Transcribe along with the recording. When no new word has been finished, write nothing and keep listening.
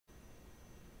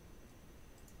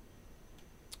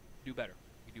Do better.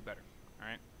 You do better. All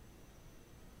right.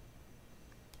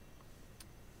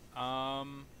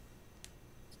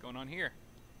 What's going on here?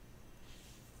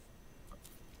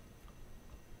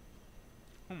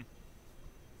 Hmm.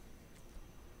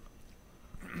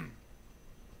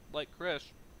 Like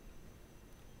Chris,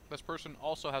 this person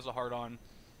also has a hard-on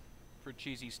for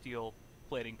cheesy steel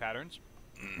plating patterns.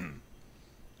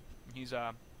 He's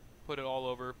put it all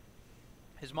over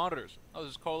his monitors. Oh,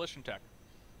 this is Coalition Tech.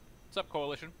 What's up,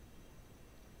 Coalition?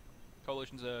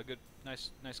 Coalition's a good,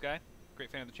 nice guy.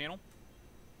 Great fan of the channel.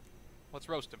 Let's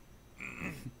roast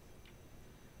him.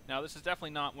 Now, this is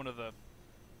definitely not one of the,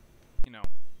 you know,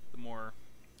 the more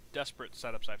desperate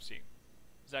setups I've seen.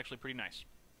 It's actually pretty nice.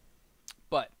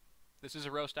 But this is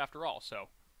a roast after all, so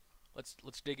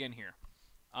let's dig in here.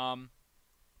 Um,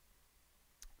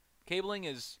 cabling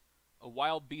is a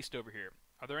wild beast over here.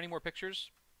 Are there any more pictures?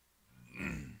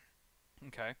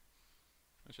 Okay.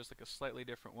 It's just like a slightly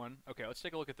different one. Okay, let's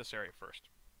take a look at this area first.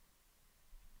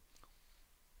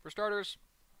 For starters,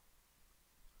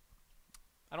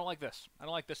 I don't like this. I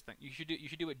don't like this thing. You should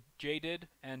do what Jay did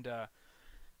and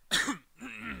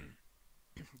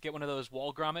get one of those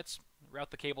wall grommets,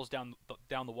 route the cables down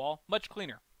the wall. Much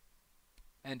cleaner.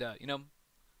 And you know,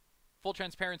 full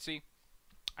transparency,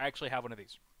 I actually have one of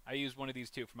these. I use one of these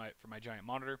too for my giant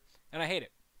monitor, and I hate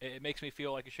it. It makes me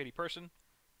feel like a shitty person,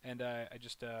 and I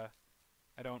just I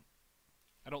don't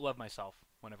love myself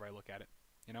whenever I look at it.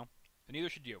 You know, and neither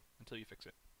should you until you fix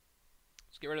it.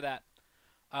 Let's get rid of that.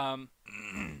 Um,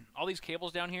 all these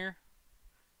cables down here,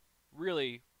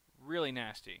 really, really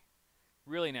nasty.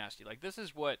 Really nasty. Like, this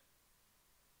is what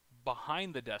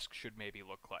behind the desk should maybe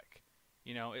look like.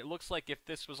 You know, it looks like if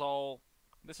this was all...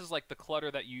 This is like the clutter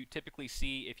that you typically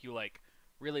see if you, like,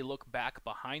 really look back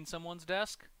behind someone's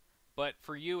desk. But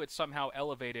for you, it's somehow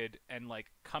elevated and,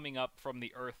 like, coming up from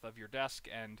the earth of your desk,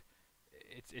 and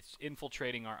it's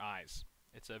infiltrating our eyes.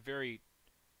 It's a very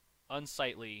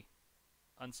unsightly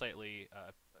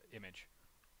image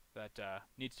that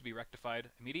needs to be rectified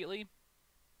immediately.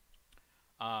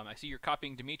 I see you're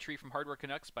copying Dimitri from Hardware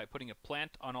Canucks by putting a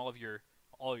plant on all your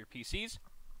PCs.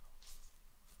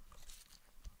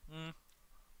 Mm,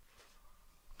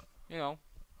 you know,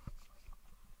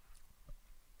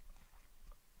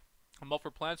 I'm all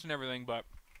for plants and everything, but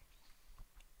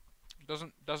it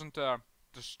doesn't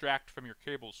distract from your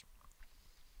cables.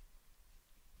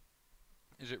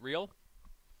 Is it real?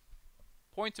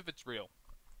 Points if it's real.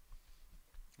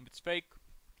 If it's fake,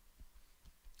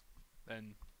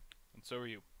 then and so are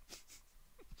you.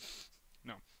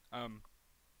 No.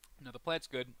 No, the plant's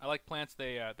good. I like plants.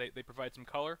 They provide some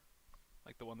color,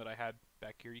 like the one that I had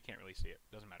back here. You can't really see it.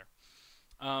 Doesn't matter.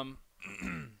 Um,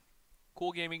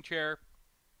 cool gaming chair.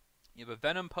 You have a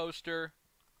Venom poster.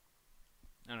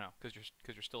 I don't know, because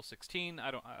you're still 16.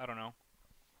 I don't know.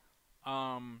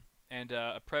 And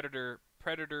a Predator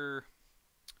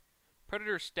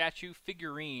statue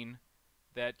figurine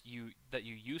that you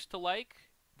used to like,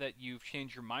 that you've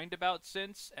changed your mind about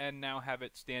since, and now have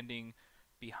it standing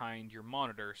behind your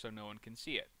monitor so no one can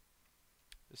see it.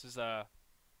 This is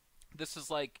this is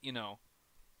like, you know,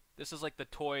 this is like the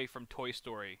toy from Toy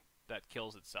Story that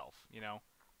kills itself, you know?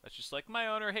 That's just like, my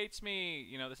owner hates me.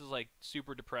 You know, this is like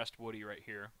super depressed Woody right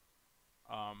here.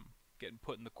 Getting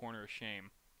put in the corner of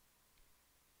shame.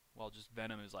 While just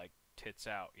Venom is like tits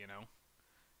out, you know?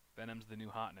 Venom's the new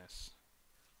hotness.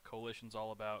 Coalition's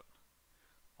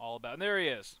and there he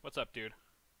is. What's up, dude?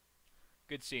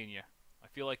 Good seeing you. I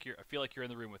feel like you're in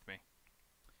the room with me.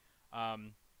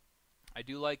 Um, I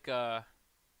do like the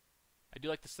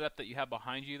setup that you have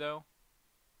behind you though.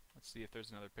 Let's see if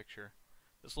there's another picture.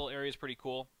 This little area is pretty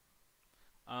cool.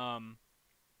 Um,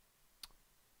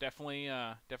 definitely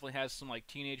has some like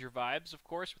teenager vibes, of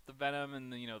course, with the Venom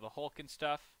and the, you know, the Hulk and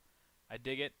stuff. I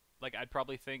dig it. Like, I'd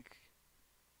probably think,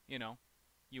 you know,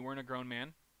 you weren't a grown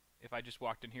man if I just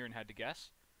walked in here and had to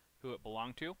guess who it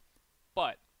belonged to.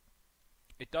 But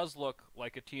it does look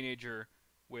like a teenager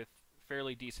with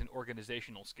fairly decent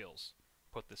organizational skills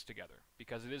put this together,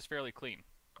 because it is fairly clean.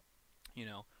 You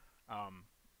know, um,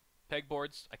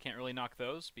 pegboards, I can't really knock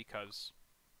those because,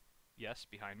 yes,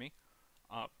 behind me.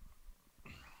 Uh,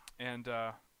 and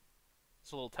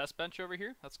it's a little test bench over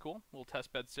here. That's cool. Little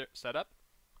test bed setup.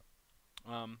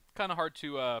 Kind of hard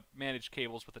to manage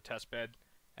cables with a test bed,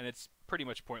 and it's pretty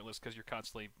much pointless because you're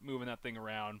constantly moving that thing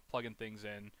around, plugging things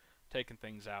in, taking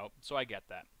things out. So I get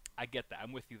that. I get that.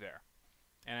 I'm with you there.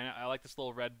 And I like this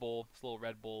little Red Bull,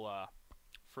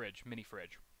 fridge, mini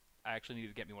fridge. I actually need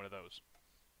to get me one of those.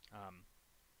 Um,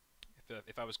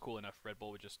 if I was cool enough, Red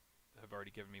Bull would just have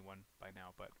already given me one by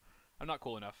now, but I'm not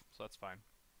cool enough, so that's fine.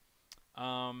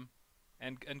 Um,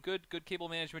 And good cable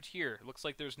management here. It looks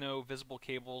like there's no visible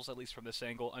cables, at least from this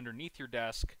angle, underneath your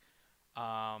desk.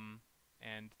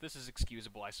 And this is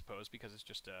excusable, I suppose, because it's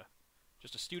just a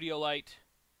studio light.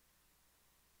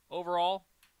 Overall,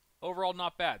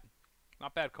 not bad.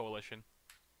 Not bad, Coalition.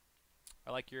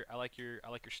 I like your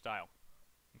style.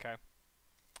 Okay.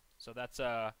 So that's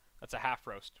a half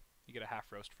roast. You get a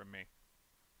half roast from me.